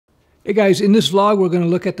Hey guys, in this vlog, we're going to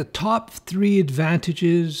look at the top 3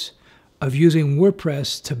 advantages of using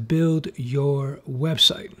WordPress to build your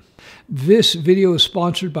website. This video is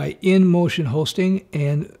sponsored by InMotion Hosting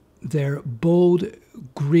and their Bold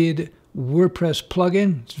Grid WordPress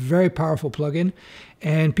plugin. It's a very powerful plugin.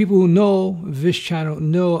 And people who know this channel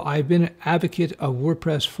know I've been an advocate of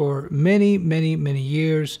WordPress for many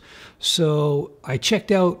years. So I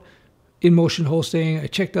checked out InMotion Hosting. I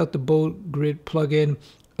checked out the Bold Grid plugin.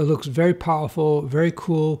 It looks very powerful, very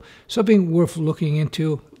cool, something worth looking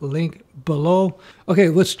into. Link below. Okay,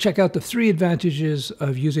 let's check out the 3 advantages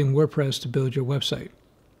of using WordPress to build your website.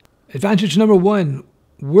 Advantage number 1,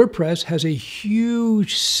 WordPress has a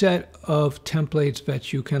huge set of templates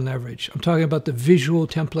that you can leverage. I'm talking about the visual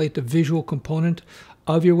template, the visual component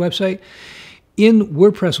of your website. In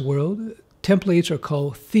WordPress world, templates are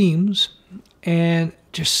called themes, and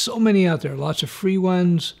just so many out there. Lots of free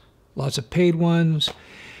ones, lots of paid ones.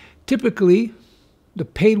 Typically, the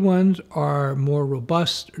paid ones are more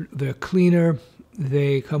robust, they're cleaner,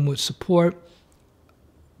 they come with support.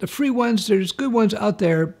 The free ones, there's good ones out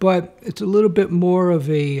there, but it's a little bit more of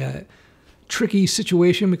a tricky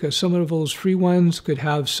situation because some of those free ones could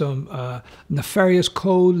have some nefarious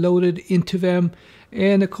code loaded into them,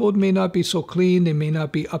 and the code may not be so clean, they may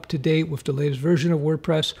not be up to date with the latest version of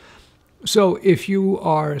WordPress. So if you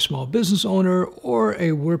are a small business owner or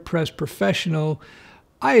a WordPress professional,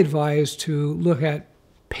 I advise to look at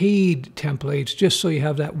paid templates just so you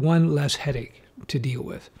have that one less headache to deal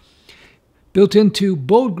with. Built into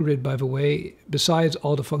Bold Grid, by the way, besides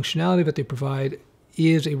all the functionality that they provide,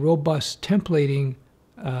 is a robust templating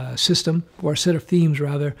system, or a set of themes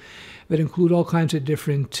rather, that include all kinds of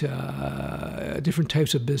different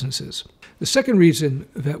types of businesses. The second reason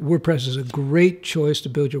that WordPress is a great choice to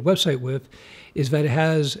build your website with is that it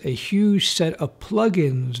has a huge set of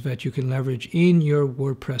plugins that you can leverage in your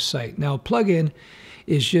WordPress site. Now, a plugin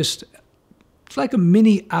is just, it's like a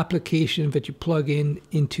mini application that you plug in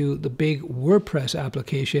into the big WordPress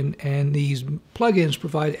application, and these plugins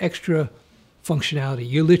provide extra functionality.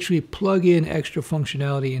 You literally plug in extra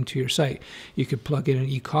functionality into your site. You could plug in an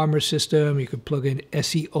e-commerce system, you could plug in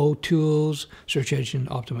SEO tools, search engine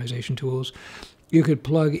optimization tools. You could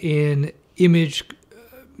plug in image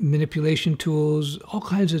manipulation tools, all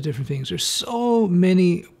kinds of different things. There's so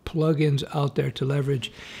many plugins out there to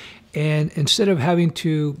leverage. And instead of having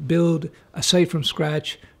to build a site from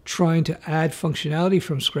scratch, trying to add functionality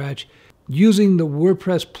from scratch, using the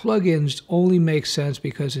WordPress plugins only makes sense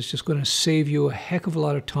because it's just going to save you a heck of a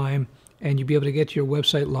lot of time, and you'll be able to get your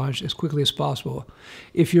website launched as quickly as possible.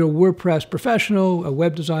 If you're a WordPress professional, a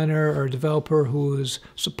web designer, or a developer who is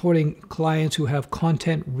supporting clients who have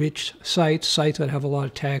content-rich sites that have a lot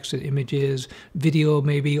of text and images, video,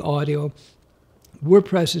 maybe audio,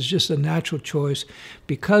 WordPress is just a natural choice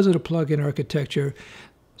because of the plugin architecture.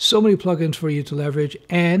 So many plugins for you to leverage,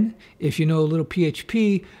 and if you know a little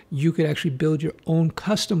PHP, you could actually build your own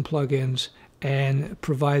custom plugins and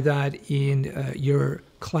provide that in your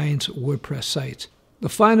client's WordPress sites. The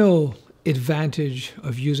final advantage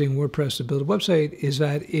of using WordPress to build a website is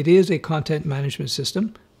that it is a content management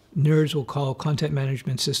system. Nerds will call content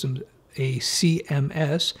management systems a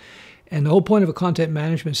CMS. And the whole point of a content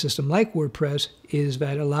management system like WordPress is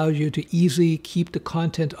that it allows you to easily keep the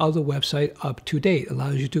content of the website up to date,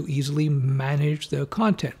 allows you to easily manage the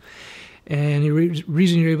content. And the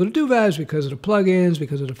reason you're able to do that is because of the plugins,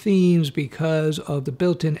 because of the themes, because of the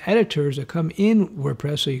built-in editors that come in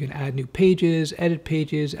WordPress, so you can add new pages, edit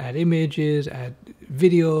pages, add images, add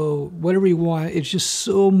video, whatever you want. It's just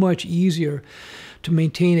so much easier to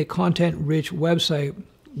maintain a content-rich website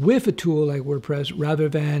with a tool like WordPress rather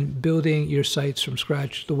than building your sites from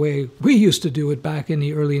scratch the way we used to do it back in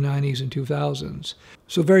the early 90s and 2000s.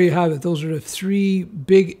 So there you have it. Those are the 3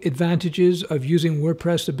 big advantages of using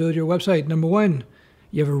WordPress to build your website. Number 1,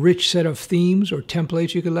 you have a rich set of themes or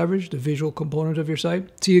templates you can leverage, the visual component of your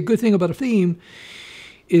site. See, a good thing about a theme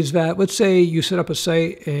is that, let's say you set up a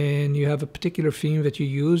site and you have a particular theme that you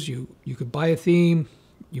use. You could buy a theme,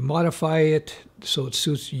 you modify it so it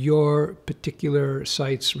suits your particular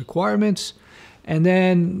site's requirements. And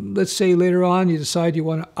then let's say later on you decide you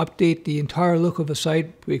want to update the entire look of a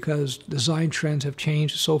site because design trends have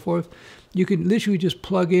changed and so forth. You can literally just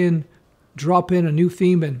plug in, drop in a new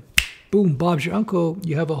theme, and boom, Bob's your uncle.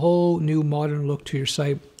 You have a whole new modern look to your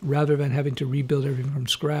site rather than having to rebuild everything from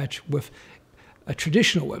scratch with a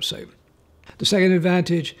traditional website. The second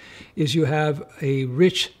advantage is you have a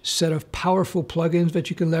rich set of powerful plugins that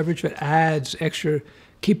you can leverage that adds extra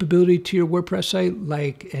capability to your WordPress site,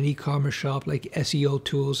 like an e-commerce shop, like SEO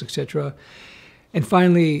tools, etc. And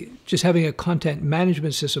finally, just having a content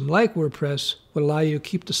management system like WordPress would allow you to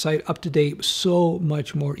keep the site up to date so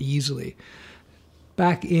much more easily.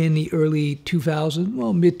 Back in the early 2000s,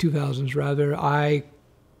 well, mid 2000s rather, I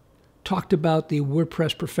talked about the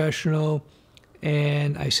WordPress Professional,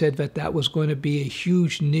 and I said that that was going to be a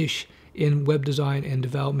huge niche in web design and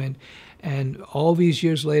development. And all these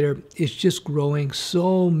years later, it's just growing.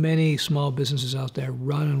 So many small businesses out there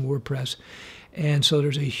run on WordPress. And so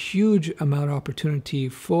there's a huge amount of opportunity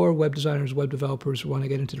for web designers, web developers who want to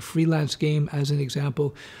get into the freelance game, as an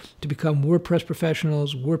example, to become WordPress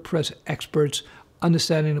professionals, WordPress experts,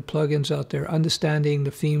 understanding the plugins out there, understanding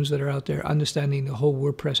the themes that are out there, understanding the whole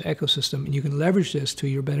WordPress ecosystem. And you can leverage this to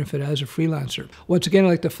your benefit as a freelancer. Once again, I'd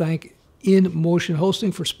like to thank InMotion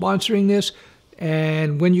Hosting for sponsoring this.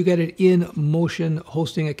 And when you get an InMotion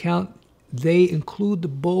Hosting account, they include the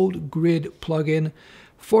Bold Grid plugin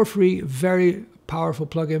for free. Very powerful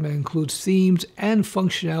plugin that includes themes and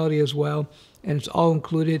functionality as well. And it's all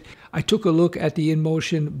included. I took a look at the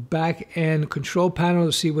InMotion back-end control panel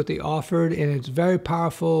to see what they offered, and it's very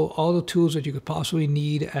powerful. All the tools that you could possibly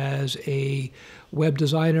need as a web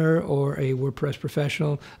designer or a WordPress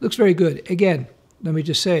professional. Looks very good. Again, let me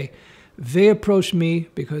just say, they approached me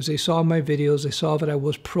because they saw my videos. They saw that I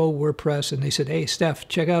was pro WordPress, and they said, hey, Stef,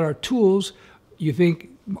 check out our tools. You think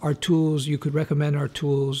our tools, you could recommend our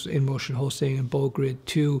tools, InMotion Hosting and Bold Grid,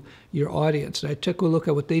 to your audience. And I took a look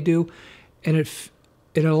at what they do, and it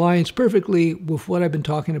aligns perfectly with what I've been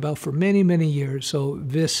talking about for many, many years. So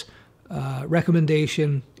this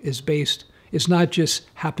recommendation is based, it's not just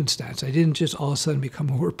happenstance. I didn't just all of a sudden become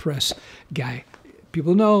a WordPress guy.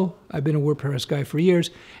 People know I've been a WordPress guy for years.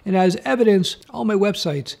 And as evidence, all my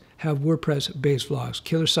websites have WordPress-based vlogs.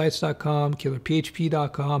 Killersites.com,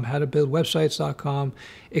 killerphp.com, howtobuildwebsites.com,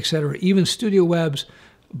 etc. Even StudioWeb's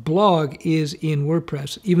blog is in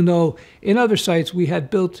WordPress, even though in other sites we had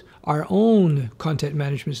built our own content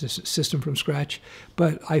management system from scratch.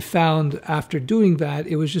 But I found after doing that,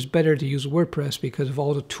 it was just better to use WordPress because of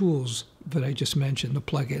all the tools that I just mentioned, the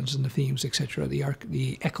plugins and the themes, etc., the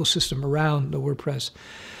ecosystem around the WordPress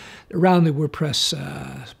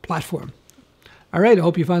platform. All right, I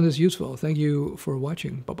hope you found this useful. Thank you for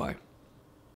watching. Bye-bye.